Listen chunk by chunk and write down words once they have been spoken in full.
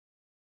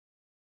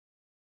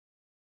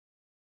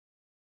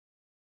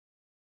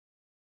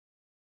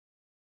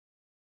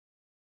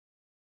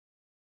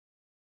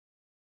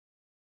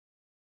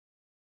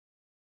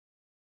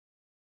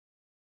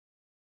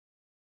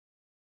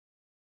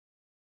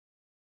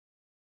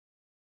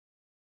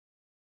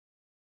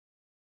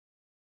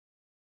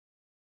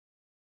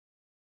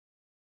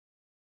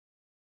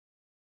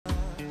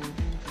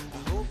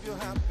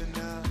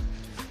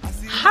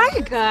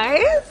Hi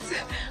guys!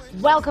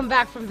 Welcome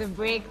back from the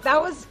break.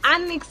 That was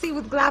Annixie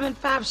with Glam and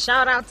Fab.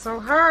 Shout out to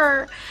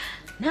her.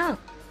 Now,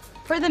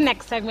 for the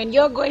next segment,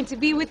 you're going to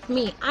be with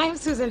me. I'm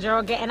Susan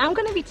Jeroge, and I'm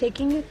going to be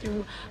taking you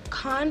through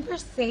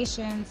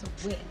conversations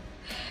with.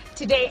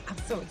 Today, I'm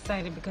so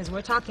excited because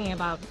we're talking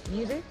about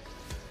music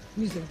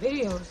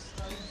videos,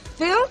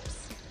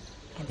 films,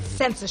 and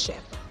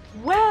censorship.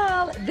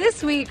 Well,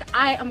 this week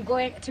I am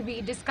going to be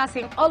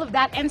discussing all of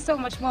that and so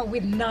much more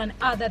with none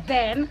other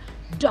than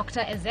Dr.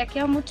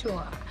 Ezekiel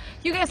Mutua.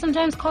 You guys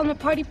sometimes call him a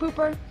party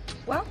pooper.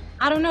 Well,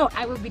 I don't know.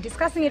 I will be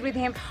discussing it with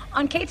him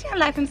on KTN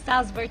Life and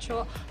Style's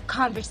virtual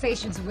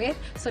conversations with.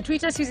 So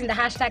tweet us using the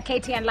hashtag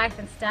KTN Life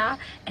and Style,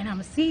 and I'm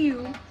going to see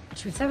you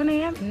between 7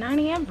 a.m. and 9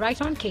 a.m.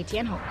 right on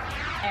KTN Home.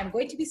 I am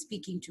going to be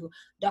speaking to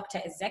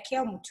Dr.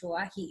 Ezekiel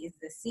Mutua. He is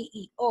the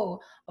CEO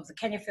of the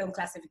Kenya Film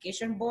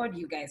Classification Board.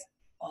 You guys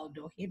all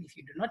know him. If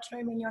you do not know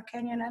him and you're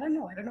Kenyan, I don't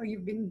know.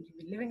 You've been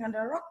living under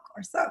a rock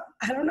or so.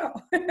 I don't know.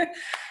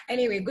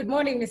 Anyway, good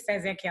morning, Mr.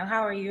 Ezekiel.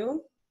 How are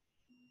you?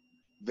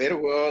 Very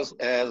well,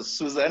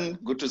 Susan.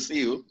 Good to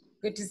see you.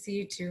 Good to see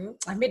you too.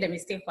 I made a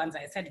mistake once.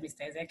 I said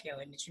Mr. Ezekiel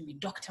and it should be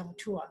Dr.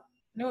 Mutua.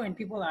 No, when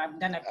people have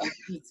done a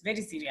PhD, it's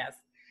very serious.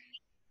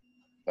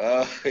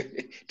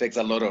 It takes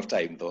a lot of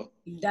time, though.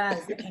 It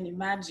does, I can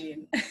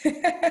imagine.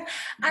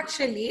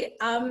 Actually,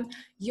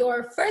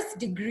 your first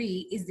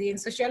degree is in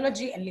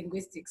sociology and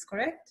linguistics,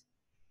 correct?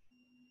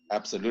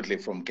 Absolutely,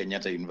 from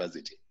Kenyatta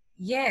University.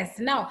 Yes.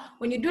 Now,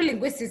 when you do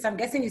linguistics, I'm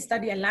guessing you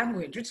study a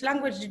language. Which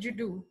language did you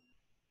do?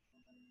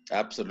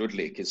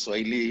 Absolutely,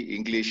 Kiswahili,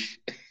 English,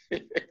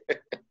 and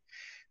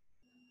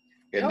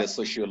the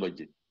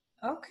sociology.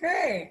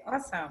 Okay,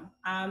 awesome.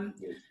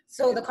 Yes.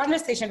 So the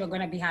conversation we're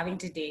going to be having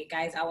today,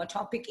 guys, our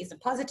topic is the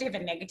positive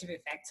and negative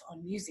effects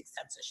on music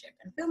censorship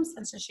and film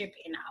censorship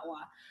in our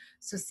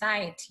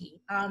society.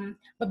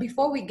 But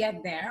before we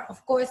get there,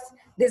 of course,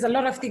 there's a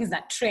lot of things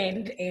that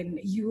trend in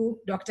you,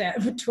 Dr.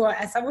 Mutua,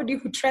 as somebody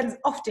who trends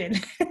often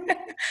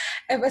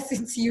ever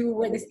since you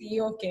were the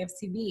CEO of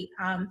KFCB.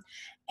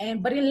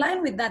 But in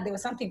line with that, there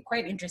was something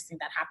quite interesting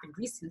that happened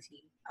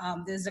recently.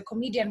 There's a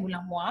comedian,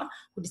 Mulamwa,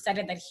 who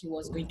decided that he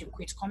was going to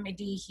quit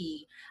comedy.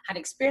 He had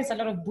experienced a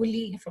lot of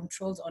bullying from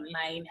trolls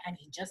online, and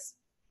he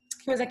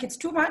was like, it's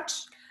too much.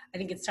 I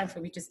think it's time for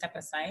me to step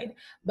aside.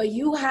 But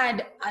you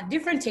had a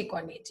different take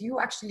on it. You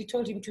actually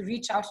told him to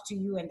reach out to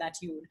you and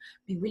that you would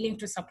be willing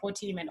to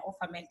support him and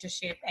offer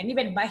mentorship and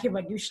even buy him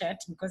a new shirt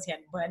because he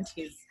had burnt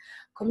his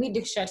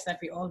comedic shirts that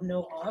we all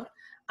know of.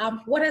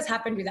 What has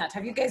happened with that?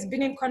 Have you guys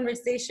been in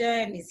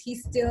conversation? Is he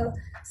still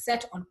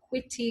set on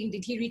quitting?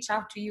 Did he reach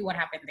out to you? What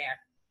happened there?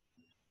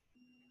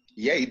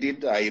 Yeah, he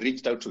did. I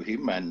reached out to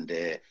him and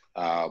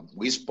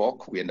we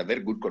spoke. We had a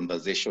very good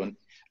conversation.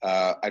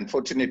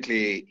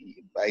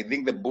 Unfortunately, I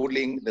think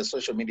the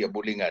social media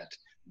bullying had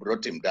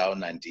brought him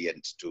down and he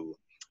had to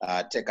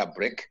take a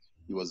break.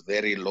 He was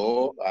very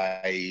low.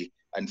 I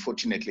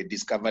unfortunately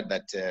discovered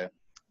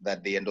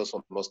that they had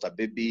also lost a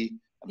baby.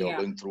 They were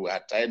going through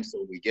hard times,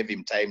 so we gave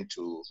him time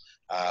to,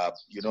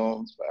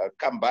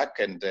 come back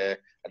and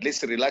at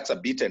least relax a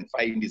bit and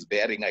find his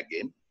bearing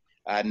again.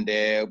 And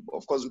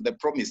of course, the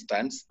promise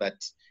stands that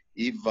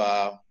if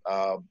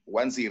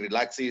once he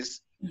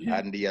relaxes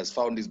and he has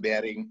found his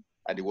bearing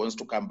and he wants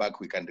to come back,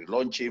 we can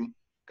relaunch him,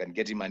 we can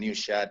get him a new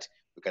shirt,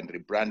 we can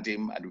rebrand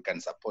him, and we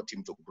can support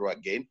him to grow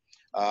again.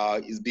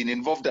 He's been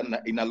involved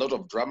in a lot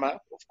of drama,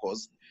 of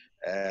course.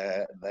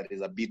 That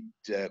is a bit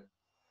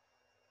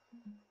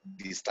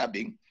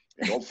disturbing,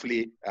 and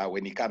hopefully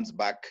when he comes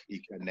back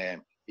he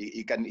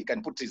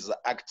can put his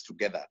act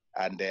together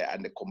and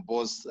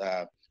compose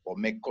or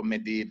make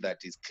comedy that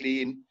is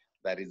clean,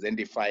 that is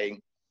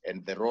edifying,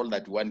 and the role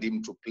that we want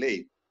him to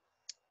play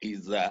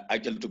is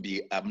actually to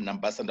be an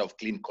ambassador of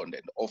clean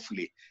content.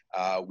 Hopefully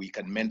we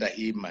can mentor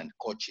him and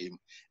coach him.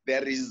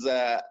 There is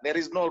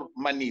no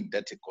money in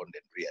dirty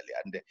content really,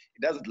 and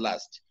it doesn't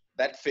last.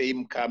 That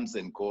fame comes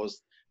and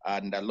goes,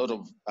 and a lot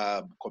of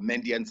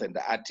comedians and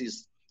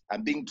artists are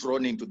being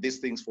drawn into these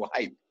things for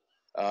hype,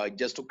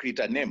 just to create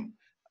a name.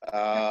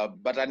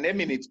 But a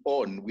name in its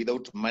own,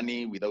 without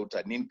money, without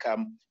an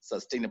income,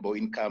 sustainable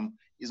income,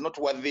 is not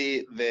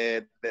worthy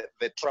the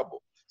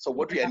trouble. So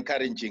what we are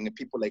encouraging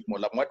people like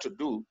Molamwa to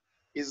do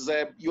is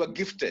you are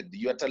gifted,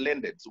 you are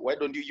talented. So why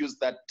don't you use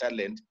that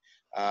talent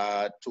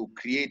to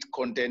create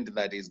content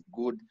that is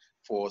good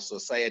for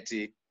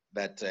society,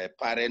 that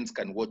parents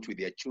can watch with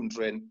their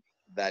children,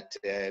 that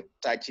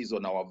touches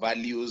on our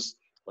values,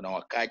 on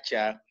our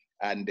culture,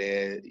 and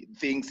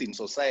things in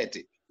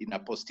society in a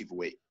positive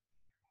way.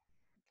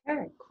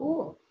 Okay,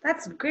 cool.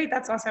 That's great.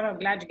 That's awesome. I'm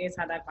glad you guys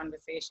had that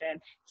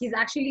conversation. He's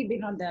actually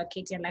been on the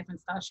KTN Life and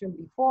Style show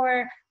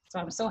before, so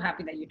I'm so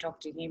happy that you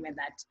talked to him and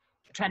that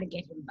you're trying to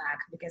get him back,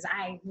 because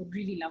I would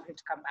really love him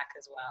to come back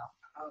as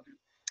well.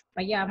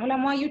 But yeah,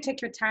 Mulamwa, you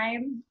take your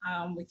time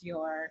with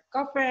your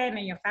girlfriend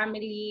and your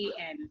family,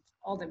 and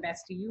all the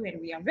best to you.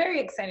 And we are very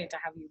excited to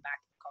have you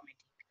back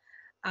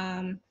in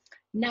comedy.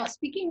 Now,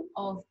 speaking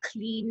of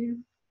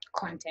clean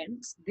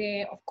content,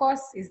 there, of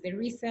course, is the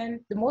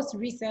most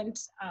recent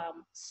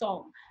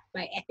song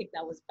by Ethic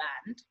that was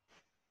banned.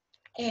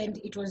 and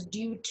it was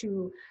due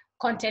to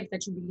content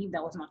that you believe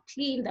that was not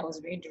clean, that was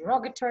very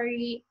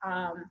derogatory,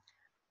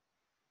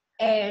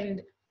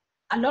 and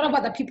a lot of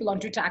other people on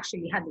Twitter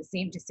actually had the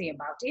same to say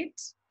about it.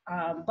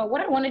 But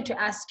what I wanted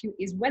to ask you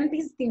is, when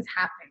these things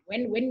happen,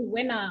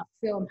 when a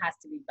film has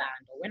to be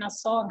banned or when a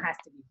song has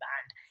to be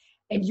banned,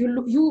 and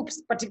you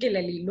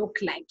particularly look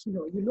like,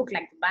 you look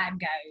like the bad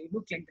guy, you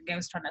look like the guy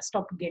who's trying to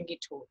stop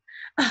Gengeto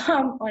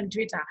on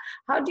Twitter.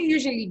 How do you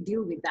usually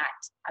deal with that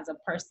as a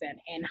person,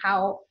 and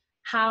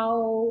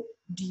how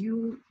do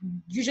you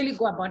usually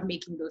go about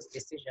making those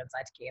decisions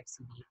at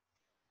KFCB?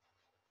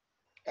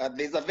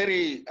 There's a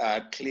very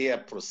clear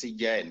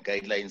procedure and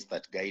guidelines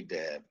that guide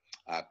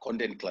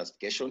content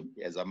classification.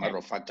 As a matter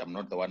of fact, I'm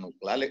not the one who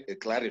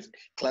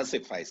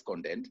classifies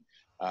content.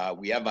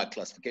 We have a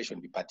classification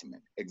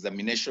department,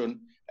 examination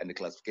and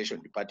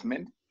classification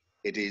department.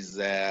 It is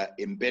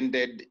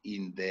embedded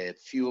in the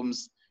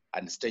Films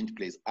and Stage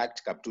Plays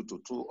Act, Cap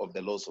 222 of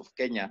the laws of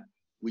Kenya,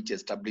 which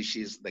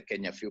establishes the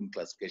Kenya Film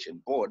Classification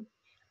Board.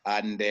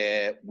 And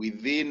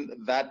within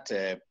that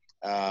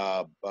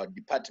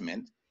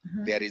department,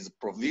 there is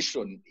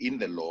provision in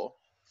the law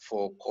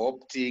for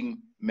co-opting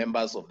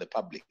members of the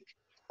public,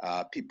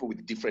 people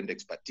with different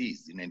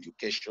expertise in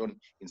education,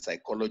 in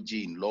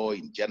psychology, in law,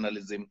 in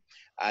journalism.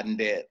 And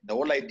the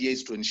whole idea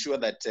is to ensure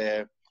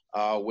that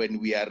when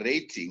we are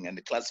rating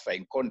and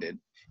classifying content,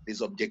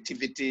 there's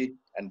objectivity,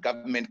 and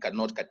government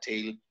cannot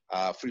curtail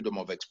freedom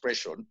of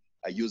expression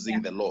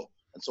using the law.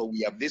 And so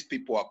we have these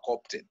people who are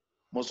co-opted.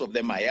 Most of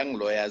them are young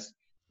lawyers,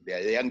 they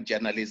are young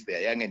journalists, they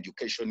are young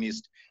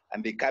educationists,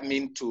 and they come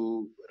in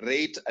to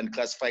rate and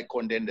classify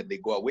content and they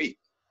go away.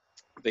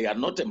 They are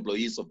not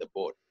employees of the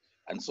board.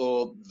 And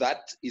so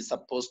that is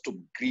supposed to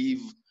give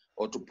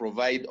or to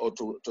provide or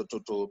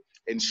to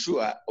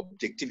ensure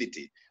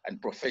objectivity and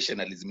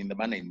professionalism in the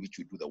manner in which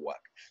we do the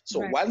work.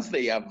 So once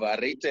they have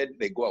rated,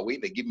 they go away,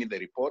 they give me the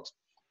report.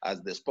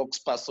 As the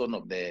spokesperson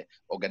of the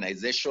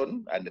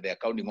organization and the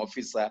accounting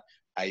officer,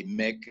 I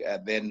make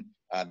then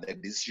the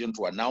decision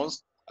to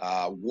announce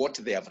what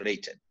they have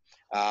rated.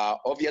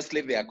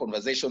 Obviously, there are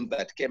conversations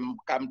that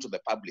come to the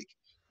public,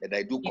 and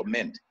I do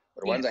comment.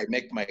 But once I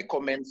make my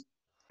comments,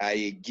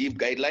 I give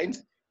guidelines,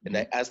 and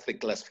I ask the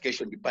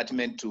classification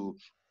department to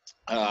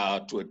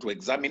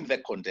examine the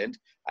content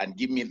and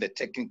give me the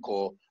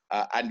technical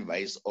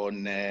advice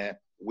on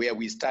where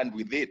we stand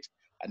with it.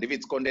 And if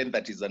it's content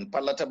that is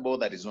unpalatable,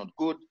 that is not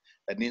good,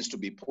 that needs to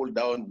be pulled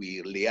down,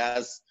 we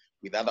liaise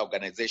with other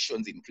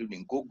organizations,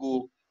 including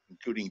Google,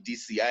 including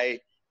DCI,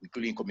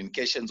 including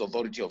Communications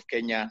Authority of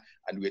Kenya,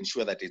 and we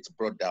ensure that it's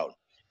brought down.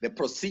 The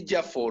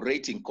procedure for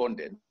rating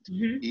content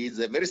is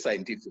very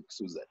scientific,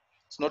 Susan.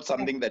 It's not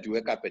something that you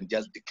wake up and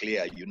just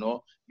declare,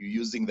 you're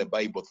using the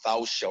Bible,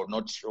 thou shalt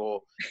not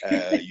show,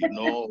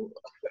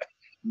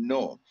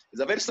 No,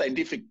 it's a very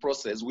scientific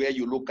process where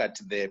you look at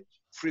the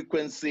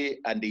frequency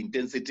and the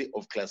intensity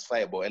of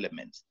classifiable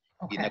elements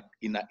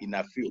in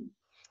a film.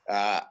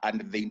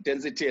 And the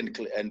intensity and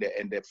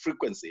the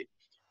frequency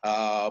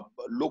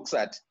looks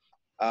at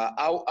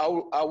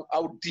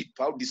how deep,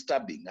 how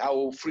disturbing,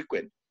 how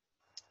frequent,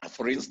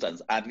 for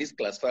instance, are these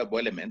classifiable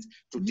elements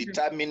to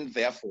determine,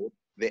 therefore,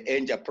 the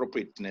age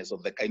appropriateness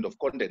of the kind of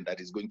content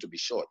that is going to be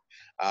shown.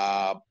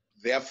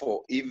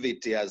 Therefore, if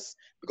it has,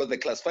 because the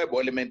classifiable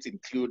elements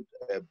include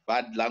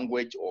bad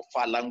language or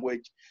foul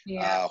language,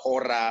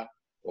 horror,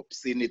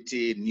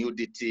 obscenity,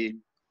 nudity,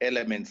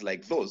 elements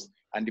like those,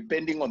 and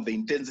depending on the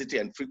intensity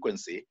and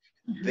frequency,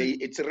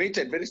 it's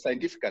rated very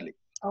scientifically.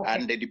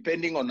 And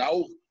depending on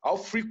how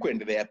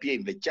frequent they appear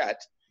in the chart,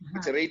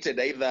 it's rated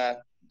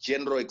either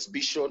general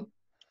exhibition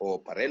or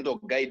parental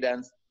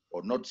guidance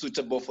or not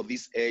suitable for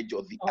this age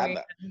or the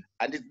other.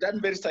 And it's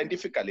done very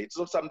scientifically. It's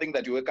not something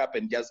that you wake up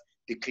and just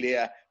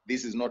declare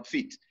this is not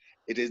fit.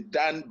 It is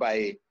done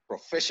by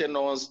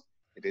professionals.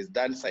 It is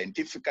done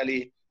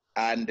scientifically,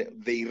 and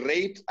they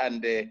rate,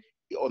 and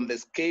on the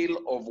scale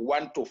of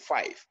 1 to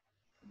 5,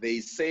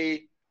 they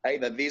say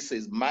either this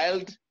is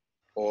mild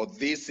or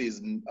this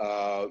is,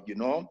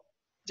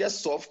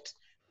 just soft.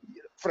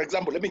 For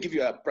example, let me give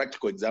you a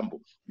practical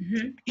example.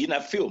 In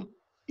a film,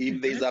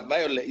 if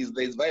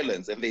there's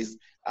violence and there's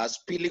a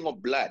spilling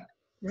of blood,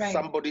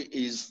 somebody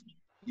is,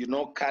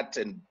 cut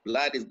and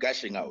blood is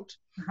gushing out,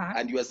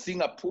 and you are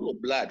seeing a pool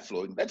of blood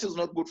flowing, that is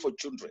not good for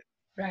children.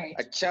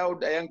 A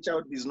young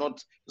child it's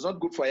not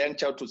good for a young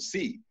child to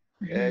see,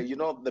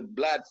 the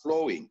blood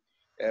flowing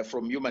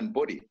from human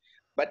body.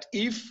 But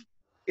if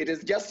it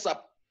is just a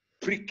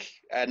prick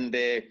and,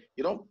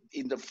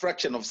 in the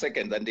fraction of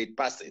seconds and it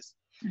passes,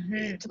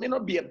 it may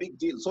not be a big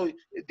deal. So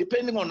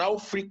depending on how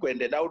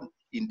frequent and how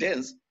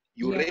intense,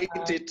 you rate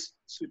it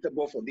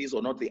suitable for this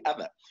or not the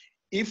other.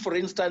 If, for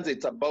instance,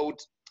 it's about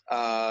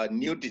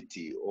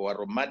nudity or a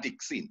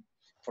romantic scene,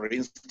 for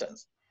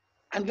instance,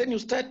 and then you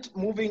start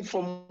moving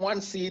from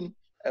one scene,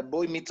 a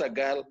boy meets a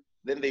girl,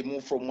 then they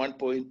move from one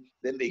point,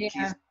 then they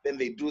kiss, then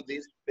they do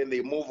this, then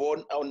they move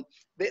on.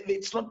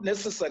 It's not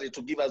necessary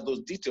to give us those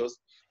details.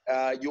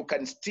 You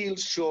can still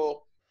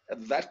show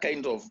that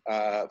kind of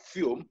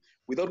film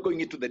without going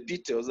into the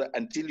details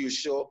until you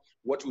show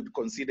what we'd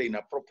consider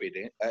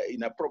inappropriate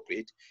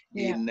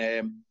in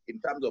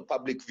terms of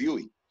public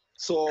viewing.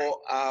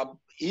 So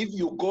if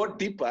you go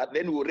deeper,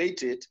 then we'll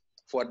rate it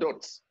for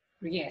adults.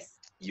 Yes.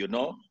 You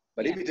know,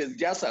 but if it is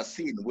just a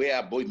scene where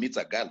a boy meets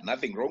a girl,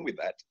 nothing wrong with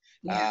that.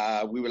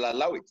 We will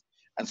allow it.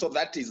 And so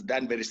that is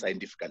done very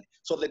scientifically.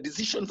 So the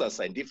decisions are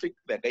scientific,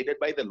 they're guided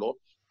by the law.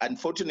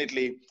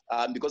 Unfortunately,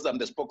 because I'm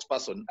the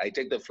spokesperson, I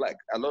take the flag.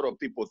 A lot of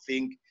people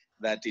think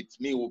that it's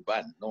me who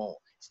ban. No,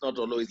 it's not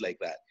always like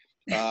that.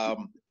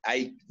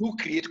 I do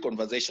create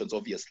conversations,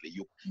 obviously.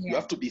 You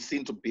have to be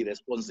seen to be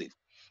responsive.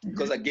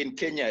 Because again,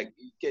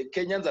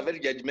 Kenyans are very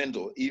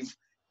judgmental. If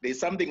there's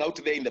something out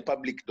there in the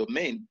public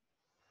domain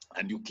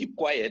and you keep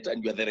quiet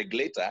and you're the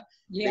regulator,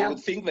 they would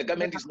think the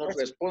government is not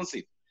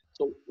responsive.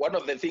 So one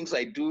of the things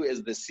I do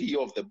as the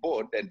CEO of the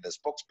board and the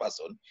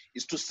spokesperson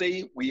is to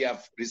say we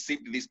have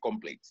received these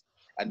complaints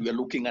and we are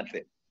looking at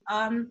them.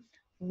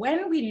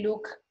 When we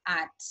look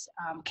at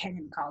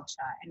Kenyan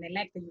culture, and I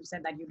like that you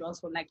said that you'd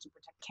also like to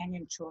protect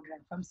Kenyan children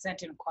from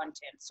certain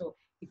content. So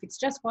if it's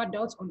just for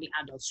adults, only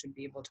adults should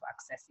be able to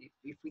access it.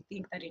 If we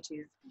think that it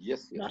is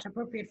not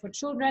appropriate for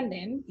children,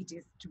 then it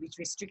is to be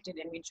restricted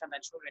and make sure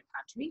that children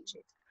can't reach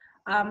it.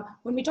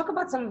 When we talk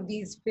about some of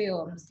these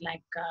films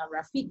like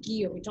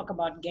Rafiki, or we talk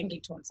about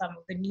Gengeton, some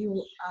of the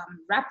new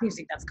rap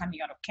music that's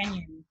coming out of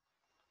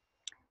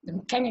the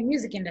Kenyan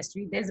music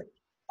industry, there's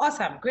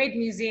awesome, great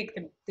music.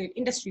 The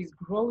industry is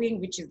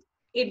growing, which is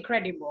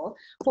incredible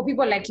for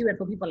people like you and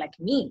for people like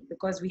me,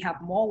 because we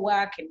have more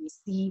work and we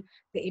see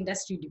the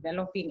industry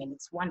developing, and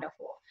it's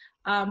wonderful.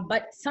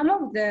 But some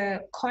of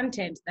the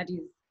content that is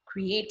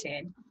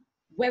created,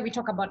 where we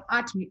talk about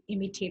art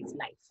imitates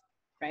life,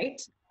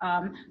 right?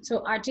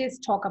 So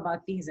artists talk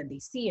about things that they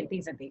see and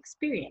things that they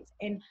experience.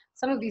 And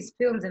some of these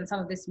films and some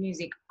of this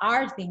music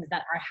are things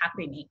that are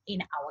happening in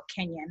our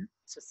Kenyan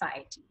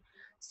society.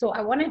 So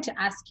I wanted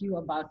to ask you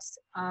about,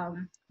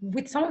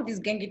 with some of these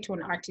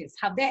Gengeton artists,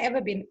 have there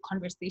ever been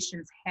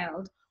conversations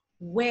held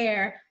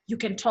where you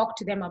can talk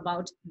to them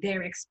about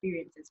their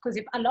experiences? Because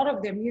if a lot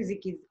of their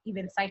music is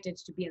even cited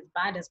to be as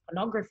bad as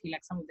pornography,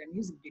 like some of their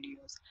music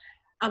videos,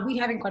 are we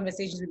having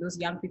conversations with those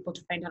young people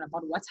to find out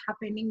about what's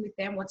happening with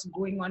them, what's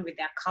going on with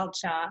their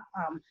culture?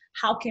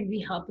 How can we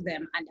help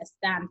them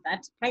understand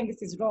that, fine,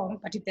 this is wrong,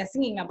 but if they're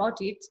singing about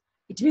it,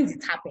 it means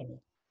it's happening?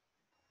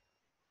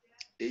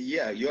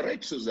 Yeah, you're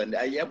right, Susan.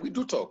 Yeah, we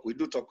do talk.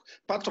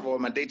 Part of our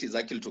mandate is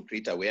actually to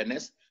create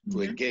awareness,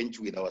 to engage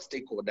with our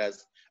stakeholders.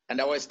 And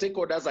our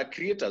stakeholders are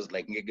creators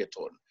like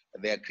Gengeton.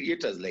 They are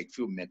creators like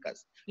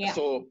filmmakers. Yeah.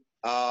 So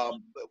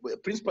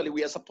principally,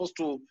 we are supposed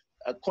to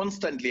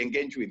constantly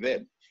engage with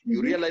them.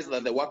 You realize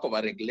that the work of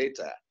a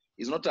regulator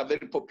is not a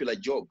very popular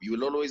job. You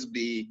will always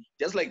be,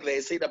 just like they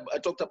said, I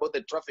talked about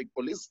the traffic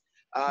police,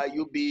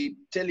 you'll be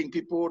telling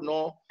people,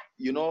 no,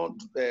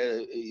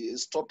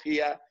 stop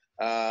here.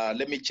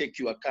 Let me check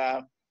your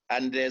car.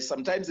 And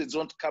sometimes it's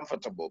not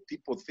comfortable.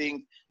 People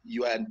think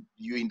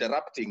you're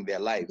interrupting their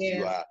lives. Yeah.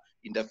 You are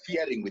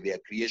interfering with their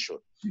creation.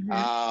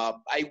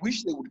 I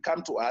wish they would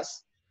come to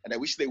us, and I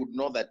wish they would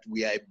know that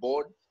we are a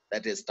board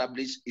that is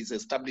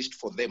established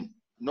for them,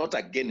 not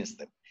against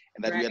them,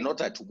 and that we are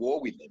not at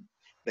war with them.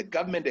 The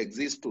government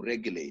exists to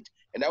regulate.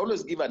 And I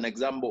always give an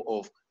example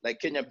of like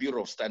Kenya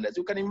Bureau of Standards.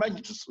 You can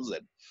imagine, to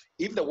Susan,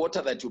 if the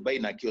water that you buy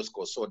in a kiosk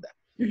or soda,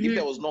 if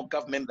there was no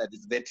government that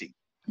is vetting,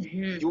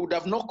 you would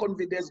have no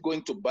confidence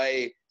going to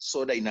buy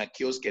soda in a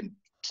kiosk and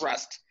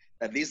trust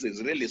that this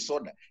is really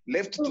soda.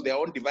 Left to their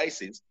own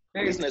devices,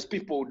 business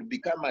people would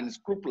become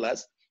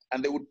unscrupulous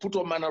and they would put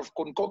all manner of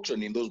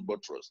concoction in those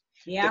bottles.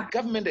 The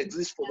government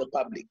exists for the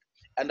public.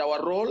 And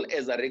our role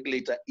as a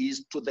regulator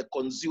is to the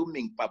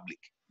consuming public,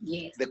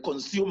 the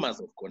consumers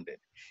of content.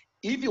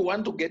 If you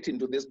want to get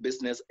into this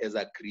business as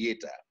a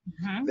creator,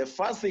 the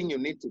first thing you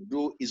need to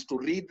do is to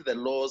read the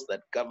laws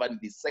that govern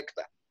this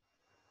sector.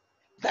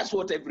 That's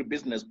what every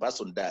business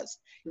person does.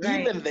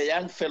 Even the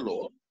young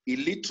fellow,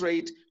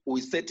 illiterate, who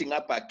is setting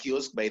up a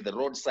kiosk by the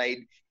roadside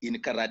in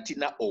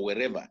Karatina or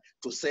wherever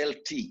to sell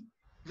tea.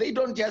 They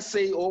don't just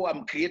say, oh,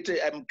 I'm creative,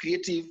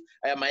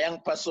 I am a young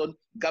person,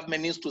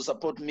 government needs to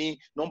support me,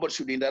 nobody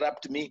should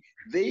interrupt me.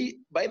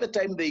 By the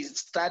time they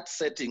start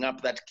setting up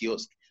that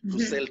kiosk to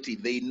sell tea,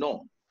 they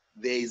know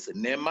there is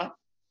NEMA,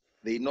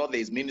 they know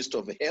there is Minister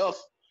of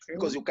Health,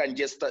 because you can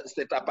just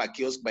set up a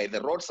kiosk by the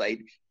roadside,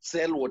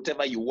 sell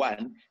whatever you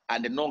want,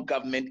 and no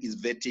government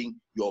is vetting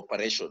your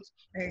operations.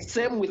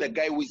 Same with the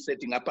guy who is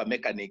setting up a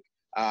mechanic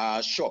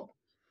shop.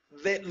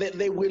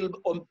 They will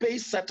obey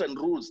certain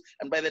rules,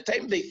 and by the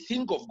time they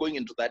think of going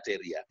into that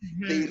area,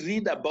 they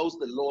read about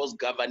the laws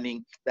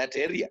governing that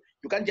area.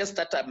 You can't just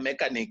start a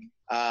mechanic,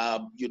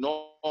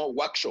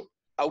 workshop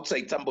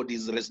outside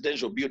somebody's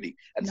residential building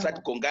and start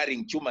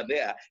congaring chuma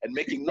there and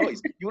making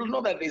noise. You will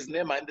know that there's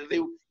NEMA, and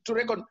to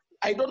reckon.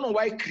 I don't know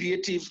why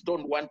creatives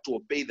don't want to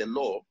obey the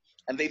law,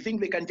 and they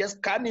think they can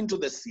just come into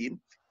the scene,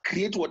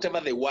 create whatever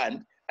they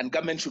want, and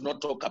government should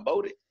not talk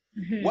about it.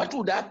 What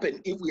would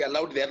happen if we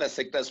allowed the other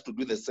sectors to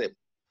do the same?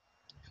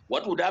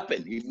 What would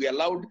happen if we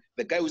allowed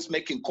the guy who's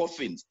making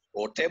coffins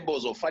or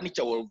tables or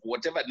furniture or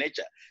whatever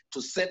nature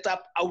to set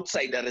up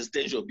outside a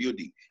residential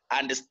building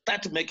and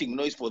start making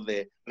noise for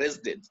the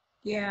residents?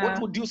 Yeah.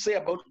 What would you say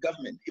about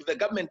government? If the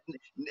government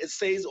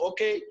says,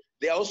 okay,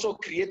 they're also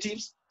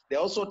creatives, they're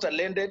also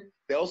talented,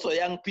 they're also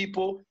young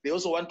people, they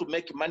also want to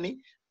make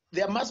money,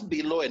 there must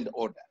be law and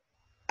order.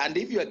 And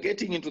if you are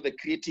getting into the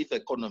creative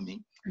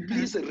economy,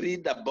 please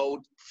read about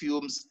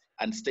Films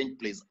and Stage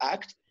Plays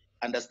Act,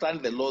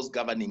 understand the laws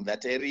governing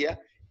that area.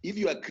 If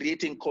you are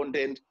creating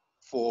content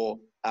for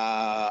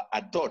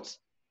adults,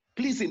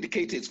 please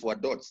indicate it's for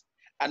adults.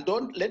 And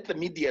don't let the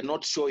media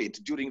not show it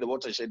during the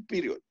watershed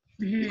period.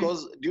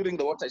 Because during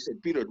the watershed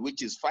period,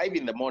 which is 5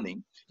 in the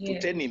morning to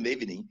 10 in the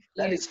evening,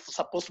 that is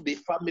supposed to be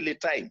family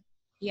time.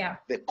 Yeah.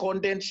 The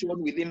content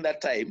shown within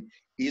that time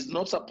is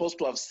not supposed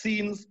to have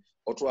scenes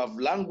or to have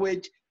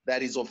language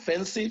that is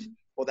offensive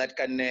or that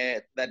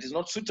is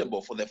not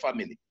suitable for the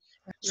family.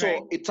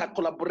 So it's a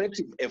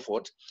collaborative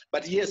effort.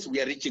 But yes, we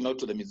are reaching out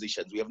to the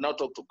musicians. We have now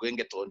talked to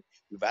Gengeton.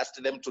 We've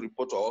asked them to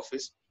report to our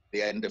office.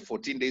 They are in the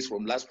 14 days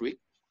from last week.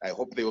 I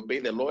hope they obey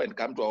the law and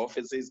come to our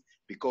offices,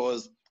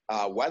 because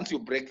once you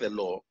break the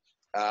law,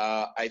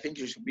 I think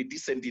you should be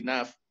decent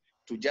enough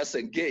to just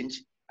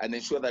engage and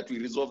ensure that we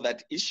resolve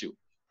that issue.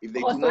 If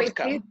they do not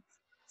come...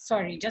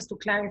 Sorry, just to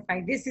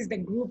clarify, this is the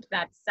group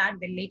that sang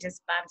the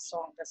latest band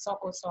song, the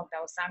Soko song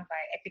that was sung by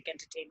Epic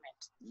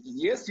Entertainment.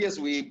 Yes,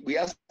 we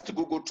asked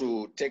Google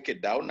to take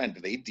it down, and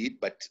they did,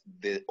 but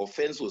the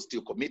offense was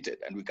still committed,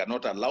 and we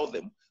cannot allow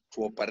them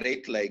to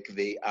operate like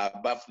they are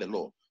above the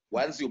law.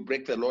 Once you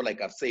break the law,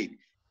 like I've said,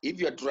 if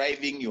you're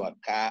driving your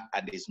car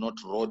and it's not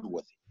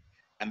roadworthy,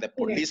 and the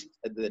police,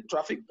 the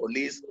traffic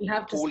police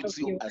pulls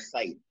you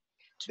aside,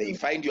 they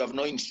find you have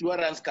no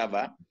insurance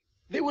cover,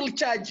 they will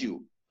charge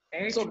you.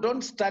 So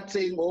don't start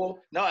saying, oh,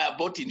 now I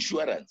bought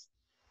insurance.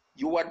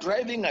 You are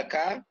driving a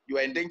car, you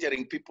are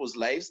endangering people's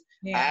lives,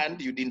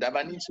 and you didn't have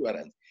an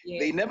insurance.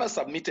 They never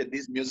submitted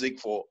this music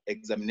for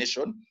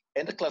examination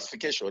and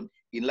classification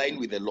in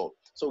line with the law.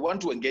 So we want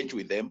to engage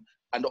with them,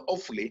 and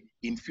hopefully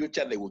in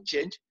future they will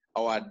change.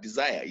 Our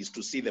desire is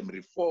to see them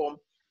reform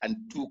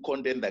and do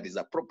content that is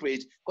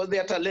appropriate, because they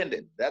are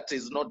talented. That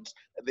is not,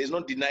 there's no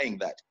denying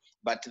that.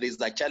 But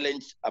there's a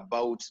challenge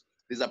about,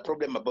 there's a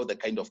problem about the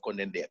kind of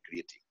content they are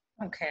creating.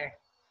 Okay.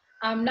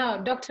 Now,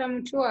 Dr.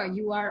 Mutua,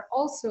 you are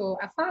also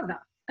a father,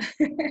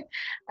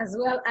 as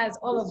well as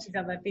all of these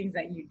other things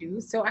that you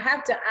do. So I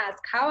have to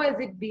ask, how has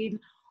it been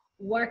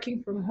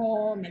working from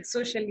home and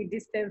socially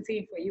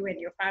distancing for you and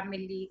your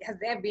family? Has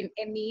there been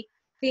any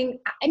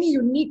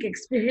unique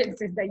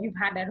experiences that you've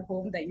had at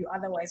home that you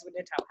otherwise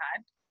wouldn't have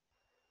had?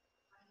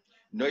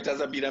 No, it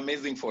has been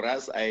amazing for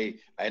us. I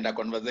had a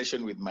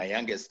conversation with my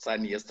youngest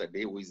son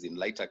yesterday, who is in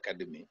Light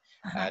Academy.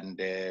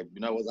 And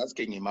I was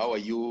asking him, how are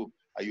you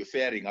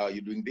faring? How are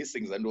you doing these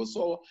things? And I was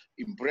so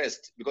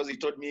impressed, because he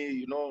told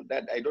me,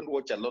 that I don't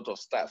watch a lot of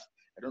stuff.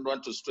 I don't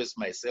want to stress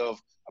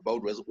myself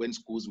about when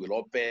schools will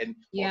open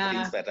or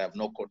things that I have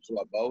no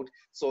control about.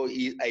 So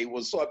I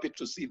was so happy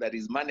to see that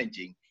he's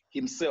managing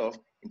himself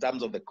in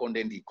terms of the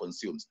content he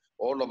consumes.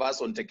 All of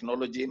us on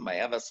technology. My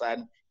other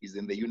son is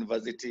in the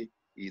university.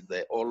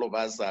 All of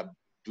us are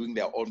doing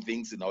their own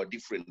things in our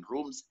different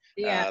rooms.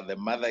 The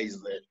mother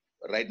is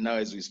right now,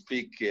 as we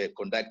speak,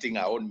 conducting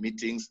our own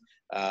meetings,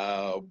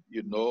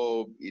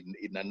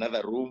 in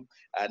another room.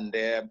 And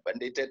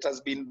it has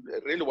been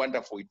really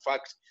wonderful. In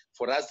fact,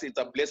 for us, it's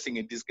a blessing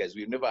in disguise.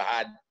 We've never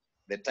had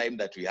the time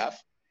that we have.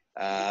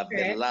 I've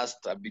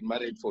been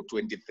married for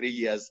 23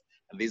 years,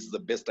 and this is the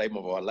best time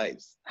of our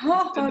lives.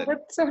 Oh,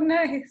 that's so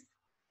nice.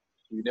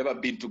 We've never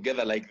been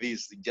together like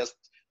this. Just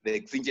the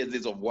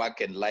exigencies of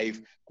work and life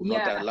could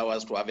not allow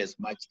us to have as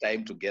much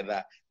time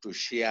together, to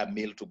share a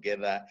meal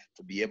together,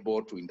 to be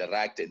able to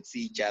interact and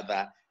see each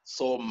other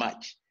so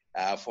much.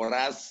 For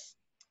us,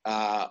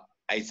 I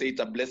say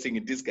it's a blessing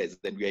in disguise,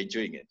 and we are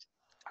enjoying it.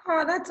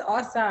 Oh, that's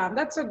awesome.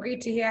 That's so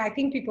great to hear. I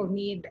think people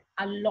need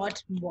a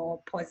lot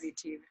more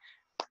positive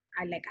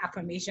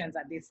affirmations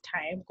at this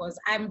time, because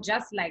I'm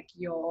just like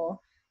your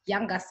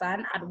younger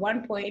son. At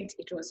one point,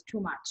 it was too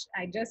much.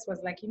 I just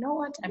was like, you know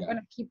what? I'm going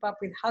to keep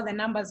up with how the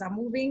numbers are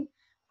moving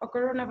for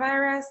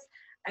coronavirus.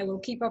 I will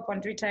keep up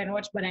on Twitter and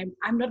watch, but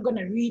I'm not going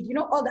to read,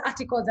 all the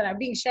articles that are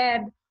being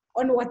shared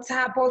on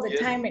WhatsApp all the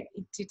time. It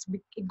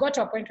got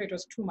to a point where it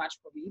was too much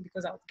for me,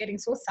 because I was getting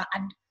so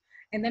sad.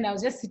 And then I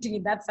was just sitting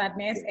in that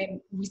sadness, and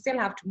we still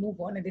have to move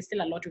on, and there's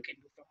still a lot we can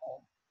do from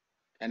home.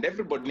 And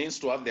everybody needs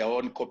to have their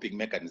own coping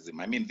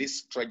mechanism. I mean,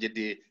 this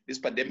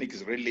pandemic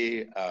is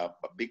really a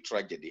big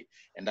tragedy.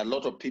 And a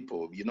lot of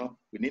people, we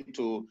need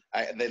to,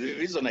 the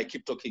reason I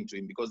keep talking to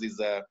him, because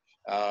he's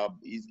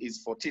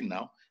 14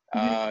 now,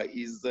 that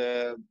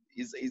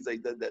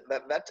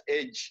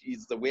age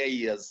is the way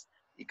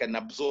he can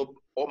absorb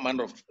all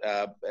manner of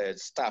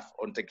stuff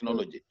on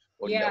technology,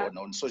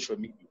 on social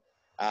media.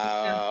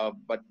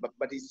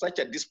 But he's such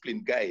a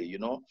disciplined guy,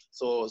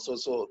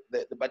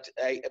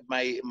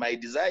 my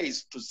desire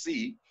is to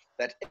see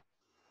that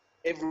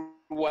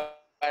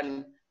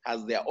everyone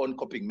has their own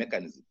coping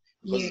mechanism.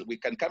 because Yeah. we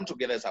can come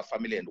together as a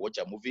family and watch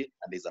a movie,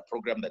 and there's a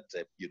program that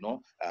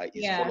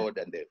is Yeah. followed,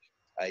 and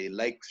I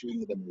like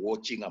seeing them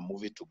watching a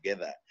movie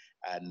together,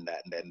 and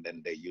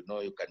then you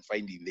can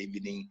find in the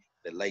evening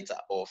the lights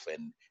are off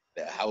and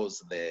the house,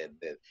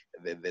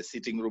 the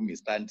sitting room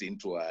is turned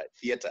into a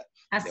theater.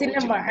 A They're watching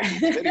a cinema.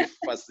 movie. It's very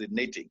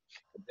fascinating,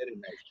 very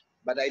nice.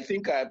 But I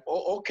think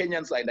all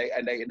Kenyans,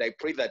 and I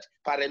pray that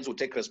parents will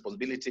take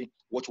responsibility,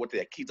 watch what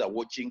their kids are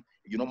watching,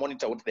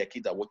 monitor what their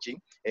kids are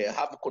watching,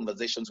 have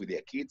conversations with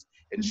their kids,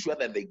 ensure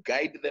that they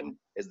guide them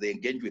as they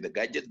engage with the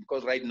gadgets.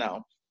 Because right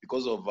now,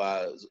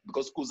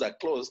 because schools are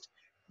closed,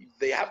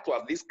 they have to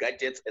have these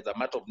gadgets as a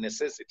matter of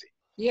necessity.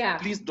 Yeah.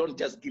 Please don't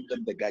just give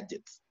them the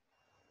gadgets.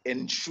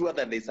 Ensure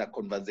that there's a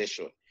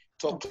conversation.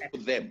 Talk to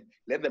them.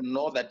 Let them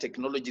know that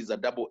technology is a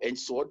double-edged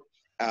sword.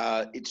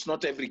 It's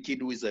not every kid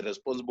who is as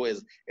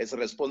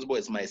responsible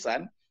as my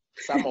son.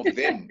 Some of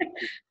them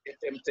get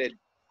tempted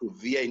to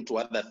veer into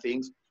other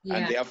things,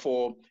 and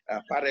therefore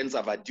parents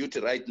have a duty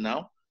right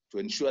now to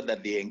ensure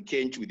that they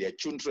engage with their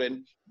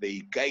children,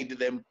 they guide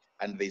them,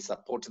 and they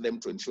support them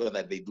to ensure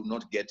that they do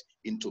not get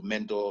into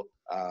mental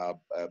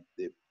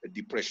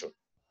depression.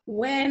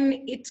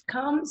 When it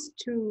comes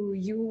to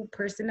you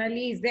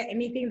personally, is there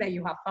anything that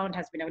you have found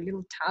has been a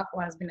little tough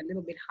or has been a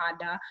little bit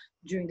harder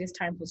during this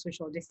time for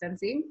social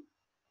distancing?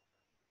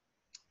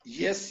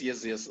 Yes.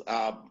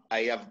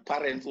 I have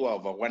parents who are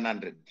over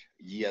 100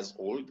 years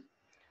old,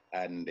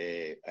 and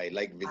I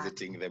like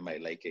visiting them. I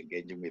like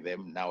engaging with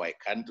them. Now I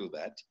can't do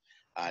that.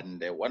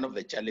 And one of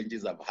the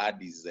challenges I've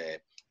had is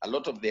a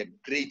lot of their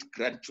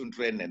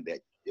great-grandchildren and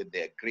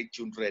their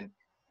great-children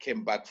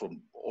came back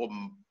from all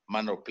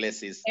manner of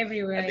places.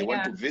 Everywhere, and they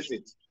want to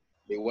visit.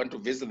 They want to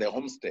visit the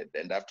homestead,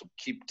 and have to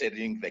keep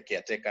telling the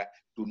caretaker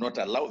to not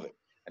allow them.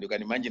 And you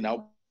can imagine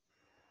how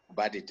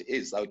bad it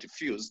is, how it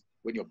feels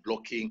when you're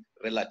blocking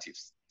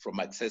relatives from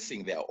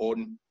accessing their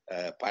own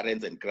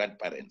parents and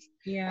grandparents.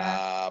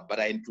 But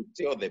I need to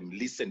tell them,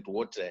 listen to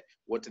what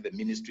the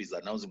ministry is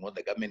announcing, what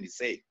the government is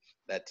saying,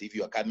 that if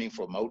you are coming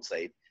from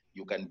outside,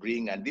 you can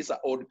bring, and these are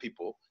old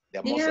people,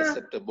 they're more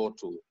susceptible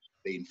to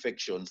the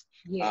infections.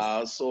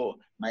 So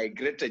my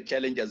greater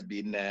challenge has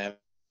been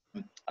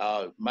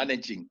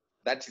managing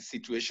that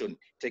situation,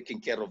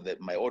 taking care of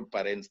my old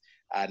parents,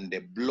 and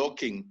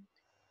blocking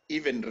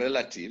even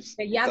relatives.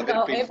 The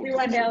younger,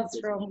 everyone else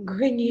from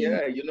going in.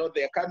 Yeah,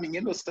 they're coming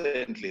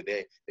innocently.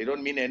 They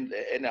don't mean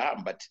any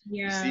harm, but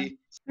you see.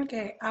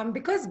 Okay,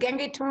 because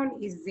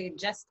Gengeton is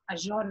just a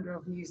genre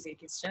of music.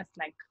 It's just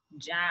like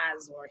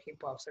jazz or hip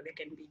hop, so they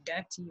can be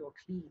dirty or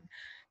clean.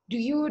 Do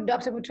you,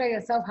 Dr. Mutua,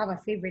 yourself have a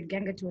favorite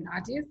Gengeton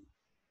artist?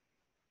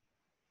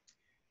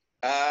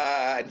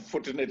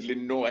 Unfortunately,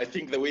 no. I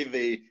think the way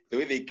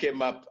they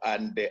came up,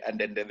 and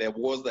then there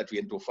was that we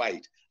had to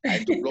fight. I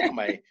had to block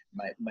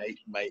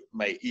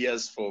my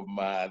ears from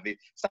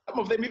some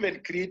of them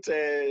even create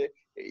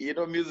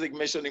music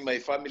mentioning my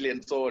family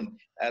and so on.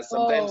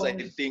 Sometimes I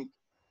think,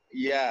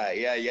 yeah.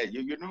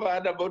 You never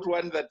heard about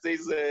one that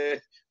says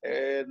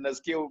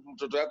nasikia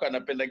mtoto wako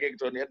anapenda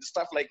Gengeton and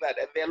stuff like that,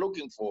 and they're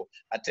looking for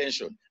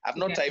attention. I've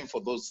no time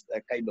for those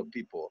kind of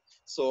people.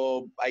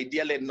 So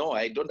ideally, no,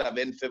 I don't have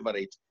any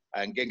favorite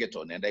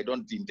Gengeton, and I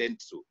don't intend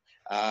to.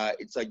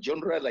 It's a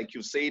genre, like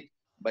you said,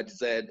 but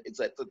there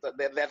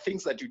are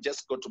things that you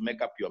just got to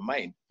make up your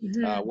mind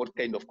what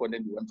kind of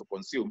content you want to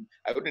consume.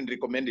 I wouldn't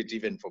recommend it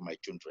even for my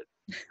children.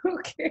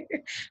 Okay.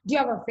 Do you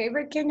have a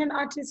favorite Kenyan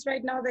artist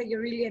right now that you're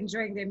really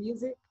enjoying their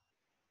music?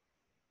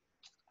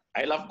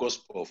 I love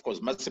gospel, of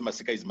course. Mercy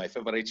Masika is my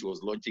favorite. She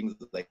was launching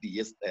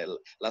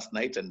last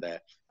night, and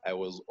I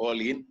was all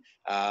in.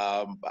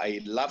 I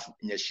love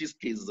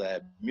Nyashiski's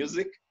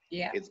music.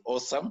 Yeah, it's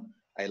awesome.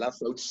 I love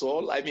South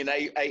Soul. I mean,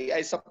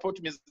 I support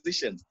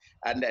musicians,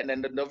 and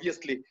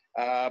obviously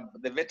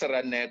the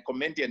veteran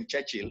comedian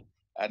Churchill,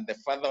 and the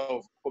father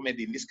of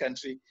comedy in this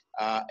country,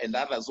 and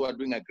others who are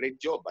doing a great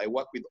job. I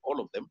work with all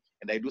of them,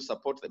 and I do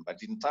support them.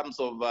 But in terms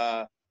of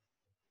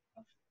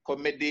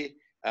comedy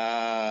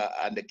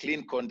and the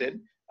clean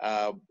content,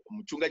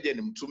 Mchungaji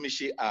and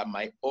Mtumishi are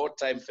my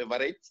all-time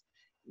favorites.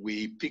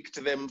 We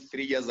picked them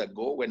 3 years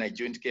ago when I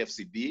joined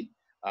KFCB.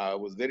 I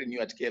was very new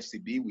at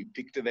KFCB. We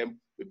picked them.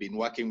 We've been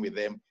working with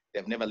them.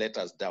 They've never let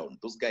us down.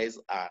 Those guys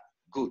are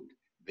good.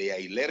 They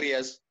are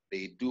hilarious.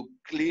 They do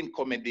clean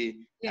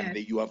comedy, and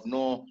you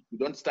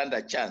don't stand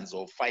a chance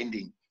of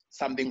finding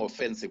something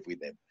offensive with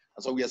them.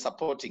 And so we are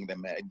supporting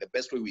them in the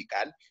best way we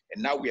can.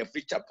 And now we have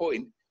reached a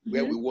point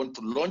where we want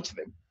to launch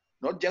them,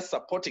 not just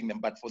supporting them,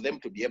 but for them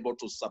to be able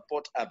to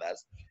support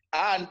others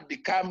and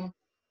become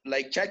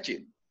like Churchill,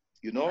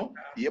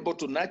 be able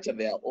to nurture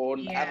their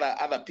own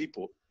other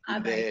people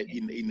in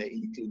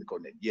clean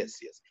content. Yes.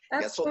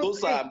 So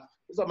those are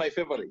my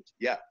favorite.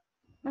 Yeah.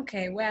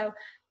 Okay. Well,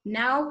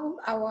 now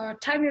our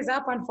time is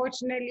up,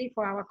 unfortunately,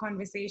 for our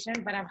conversation.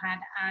 But I've had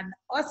an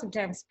awesome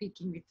time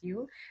speaking with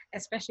you,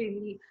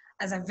 especially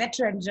as a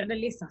veteran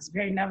journalist. I was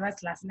very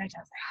nervous last night.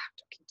 I was like, I'm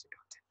talking to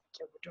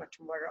Dr. Mutua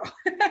tomorrow.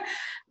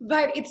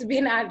 But it's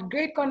been a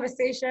great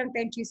conversation.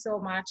 Thank you so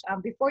much.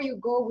 Before you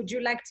go, would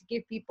you like to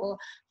give people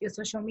your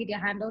social media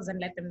handles and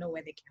let them know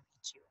where they can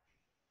reach you?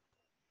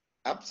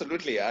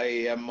 Absolutely. I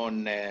am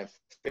on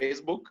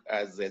Facebook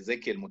as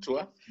Ezekiel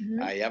Mutua.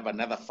 Mm-hmm. I have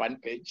another fan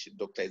page,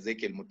 Dr.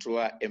 Ezekiel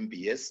Mutua,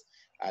 MBS,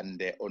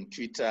 and on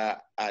Twitter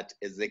at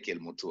Ezekiel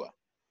Mutua.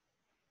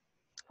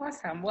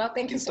 Awesome. Well,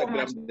 thank you so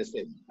much. Instagram the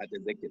same, at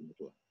Ezekiel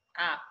Mutua.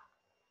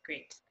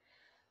 Great.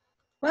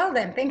 Well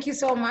then, thank you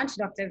so much,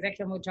 Dr.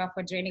 Ezekiel Mutua,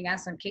 for joining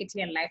us on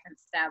KTN Life and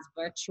Styles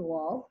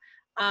Virtual.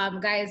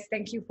 Guys,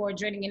 thank you for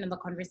joining in on the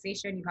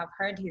conversation. You have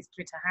heard his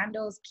Twitter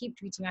handles. Keep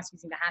tweeting us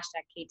using the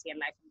hashtag KTN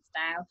Life and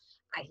Style.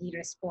 He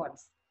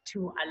responds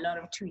to a lot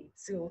of tweets.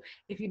 So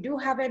if you do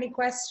have any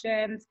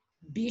questions,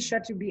 be sure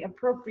to be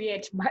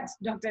appropriate. But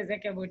Dr.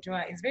 Ezekiel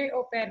Mutua is very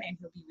open and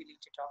he'll be willing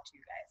to talk to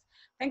you guys.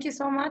 Thank you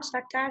so much,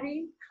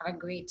 Daktari. Have a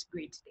great,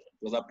 great day.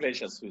 It was a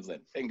pleasure, Susan.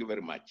 Thank you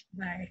very much.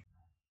 Bye.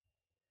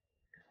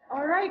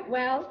 All right,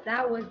 well,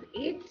 that was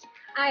it.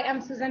 I am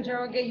Susan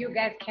Jeroge. You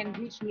guys can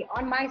reach me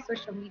on my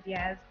social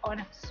medias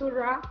on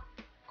Surah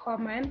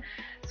Common,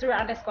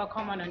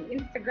 Surah_Common on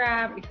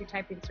Instagram. If you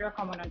type in Surah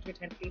Common on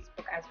Twitter and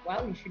Facebook as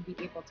well, you should be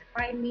able to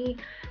find me.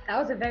 That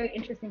was a very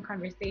interesting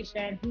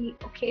conversation. He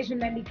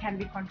occasionally can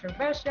be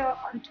controversial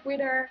on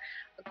Twitter,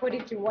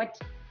 according to what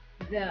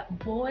the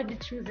board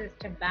chooses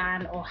to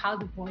ban or how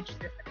the board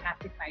chooses to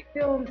classify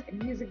films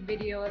and music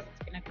videos.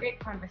 It's been a great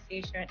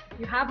conversation. If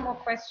you have more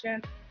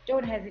questions,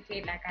 don't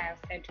hesitate. Like I have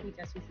said, tweet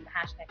us using the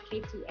hashtag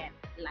KTN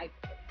Life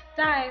and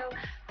Style.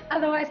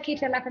 Otherwise,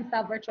 KTN Life and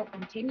Style Virtual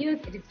continues.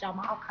 It is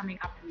Jamal coming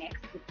up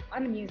next with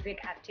fun music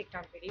and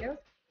TikTok videos.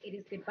 It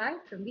is goodbye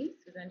from me,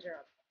 Susan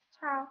Jerome.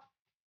 Ciao.